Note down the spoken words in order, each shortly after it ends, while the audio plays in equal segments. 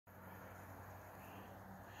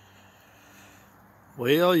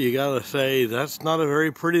Well, you gotta say, that's not a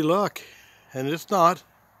very pretty look. And it's not.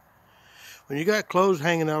 When you got clothes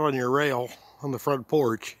hanging out on your rail on the front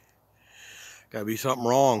porch, gotta be something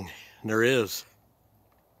wrong. And there is.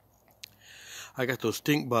 I got those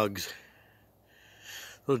stink bugs.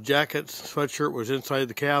 Those jackets, sweatshirt was inside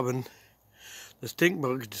the cabin. The stink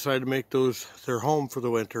bugs decided to make those their home for the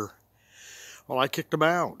winter. Well, I kicked them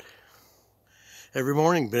out. Every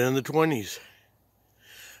morning, been in the 20s.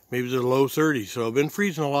 Maybe the low 30s. So I've been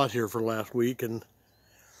freezing a lot here for the last week, and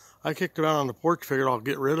I kicked them out on the porch, figured I'll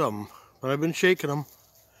get rid of them. But I've been shaking them.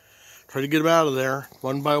 Try to get them out of there.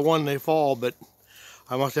 One by one they fall, but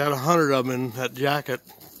I must have had 100 of them in that jacket.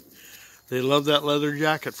 They love that leather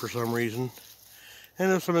jacket for some reason.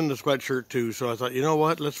 And there's some in the sweatshirt too, so I thought, you know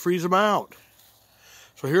what, let's freeze them out.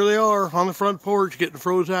 So here they are on the front porch getting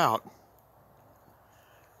froze out.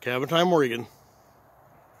 Cabin Time, Oregon.